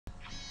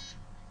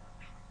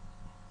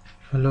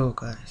Hello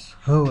guys,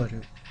 how are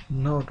you?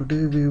 Now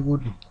today we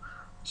would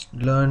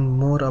learn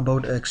more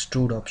about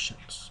extrude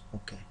options.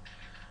 Okay,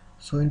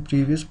 so in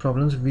previous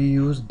problems we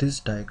used this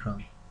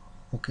diagram.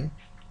 Okay,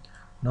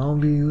 now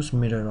we use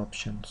mirror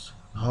options.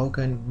 How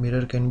can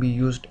mirror can be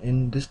used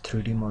in this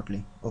 3D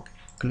modeling? Okay,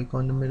 click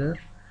on the mirror,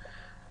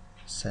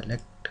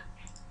 select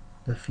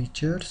the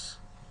features,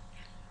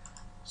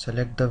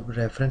 select the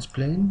reference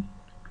plane.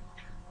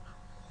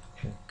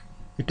 Okay.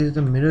 It is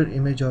the mirror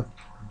image of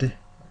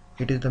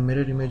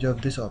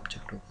this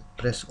object. Okay.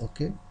 Press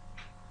OK.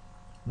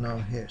 Now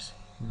here's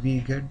we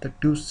get the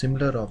two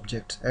similar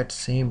objects at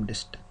same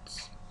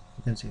distance.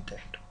 You can see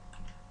that.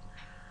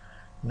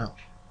 Now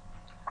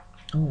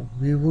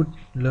we would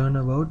learn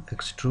about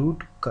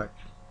extrude cut.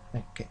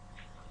 Okay,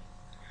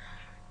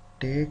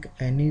 take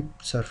any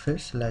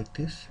surface like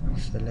this,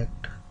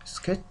 select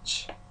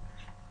sketch,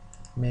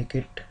 make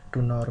it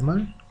to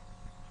normal,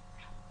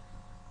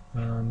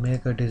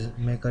 make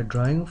a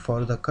drawing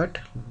for the cut.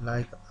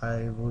 Like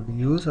I would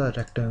use a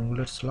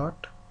rectangular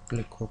slot.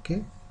 Click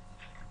OK.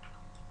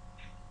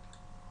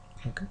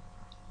 Okay,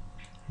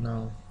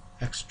 now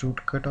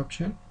extrude cut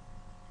option,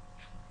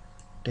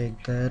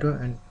 take the arrow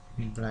and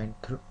blind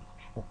through.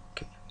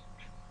 Okay,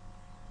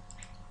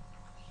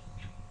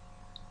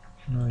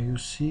 now you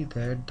see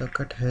that the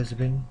cut has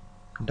been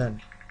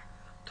done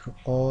through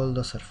all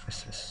the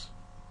surfaces.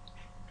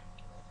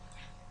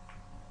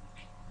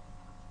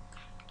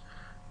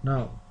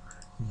 Now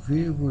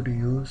we would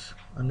use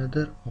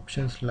another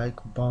options like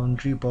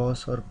boundary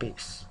boss or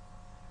base.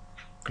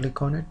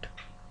 Click on it,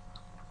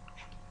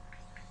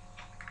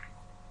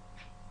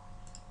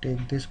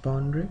 take this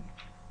boundary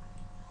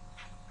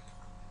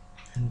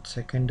and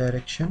second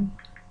direction,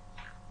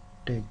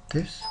 take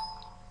this,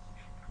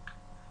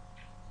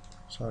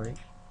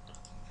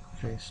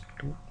 phase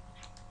 2,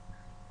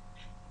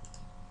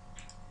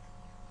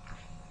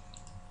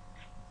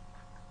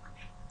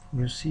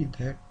 you see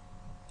that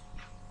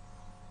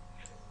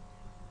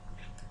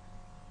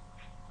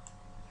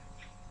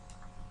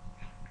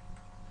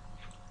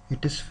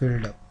it is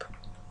filled up.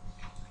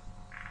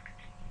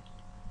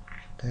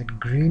 That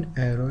green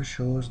arrow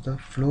shows the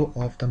flow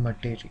of the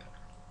material.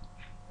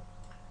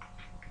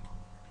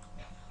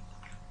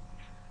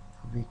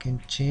 We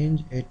can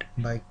change it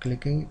by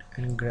clicking it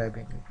and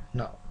grabbing it.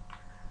 Now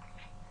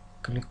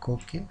click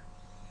OK.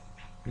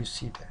 You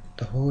see that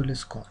the hole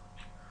is gone,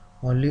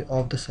 only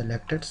of the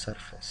selected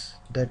surface.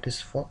 That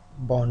is for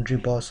boundary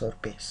boss or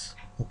base.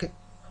 Okay,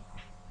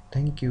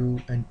 thank you,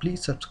 and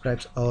please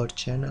subscribe our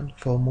channel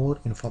for more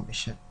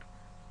information.